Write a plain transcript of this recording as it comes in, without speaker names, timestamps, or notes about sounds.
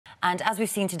And as we've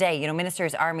seen today, you know,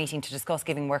 ministers are meeting to discuss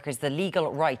giving workers the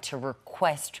legal right to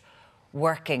request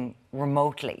working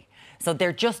remotely. So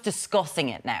they're just discussing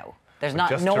it now. There's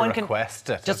not just no to one can request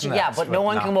it, just isn't yeah, it? but no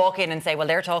one can walk in and say, well,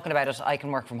 they're talking about it, I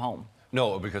can work from home.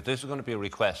 No, because this is going to be a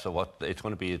request. So what it's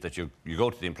going to be is that you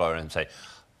go to the employer and say,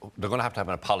 they're going to have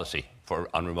a policy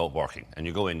on remote working. And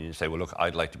you go in and you say, well, look,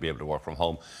 I'd like to be able to work from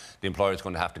home. The employer is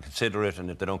going to have to consider it,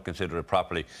 and if they don't consider it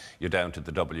properly, you're down to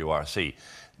the WRC.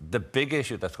 The big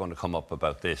issue that's going to come up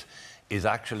about this is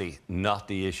actually not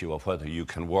the issue of whether you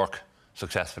can work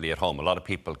successfully at home. A lot of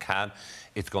people can.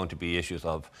 It's going to be issues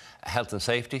of health and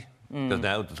safety, because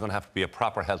now there's going to have to be a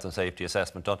proper health and safety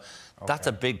assessment done. Okay. That's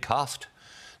a big cost.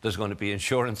 There's going to be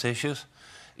insurance issues.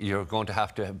 You're going to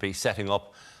have to be setting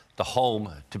up the home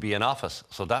to be an office.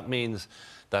 So that means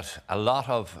that a lot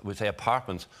of, we say,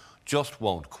 apartments just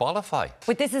won't qualify.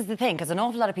 But this is the thing, because an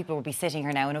awful lot of people will be sitting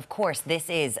here now, and of course this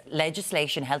is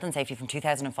legislation, health and safety from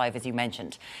 2005, as you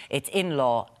mentioned. It's in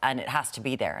law and it has to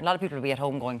be there. A lot of people will be at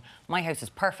home going, my house is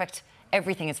perfect,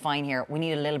 everything is fine here, we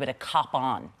need a little bit of cop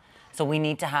on. So we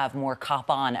need to have more cop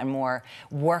on and more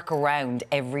work around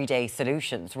everyday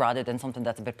solutions rather than something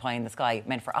that's a bit pie in the sky,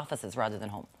 meant for offices rather than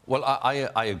home. Well,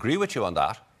 I agree with you on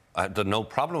that. There's no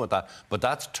problem with that. But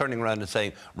that's turning around and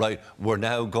saying, right, we're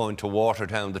now going to water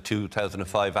down the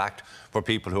 2005 Act for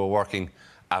people who are working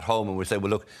at home. And we say, well,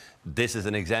 look, this is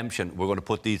an exemption. We're going to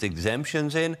put these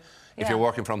exemptions in. If you're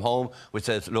working from home, which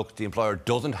says, look, the employer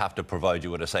doesn't have to provide you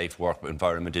with a safe work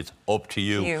environment. It's up to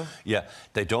you. Yeah,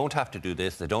 they don't have to do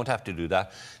this. They don't have to do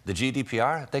that. The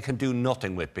GDPR, they can do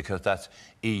nothing with because that's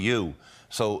EU.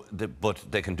 So, but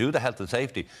they can do the health and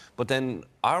safety. But then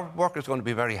our workers are going to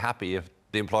be very happy if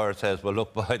the employer says, well,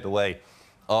 look, by the way,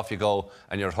 off you go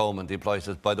and you're at home. And the employer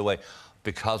says, by the way,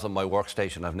 because of my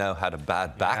workstation, I've now had a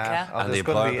bad back. And the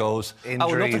employer goes, oh,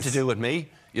 nothing to do with me.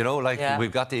 You know, like,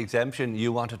 we've got the exemption,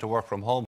 you wanted to work from home.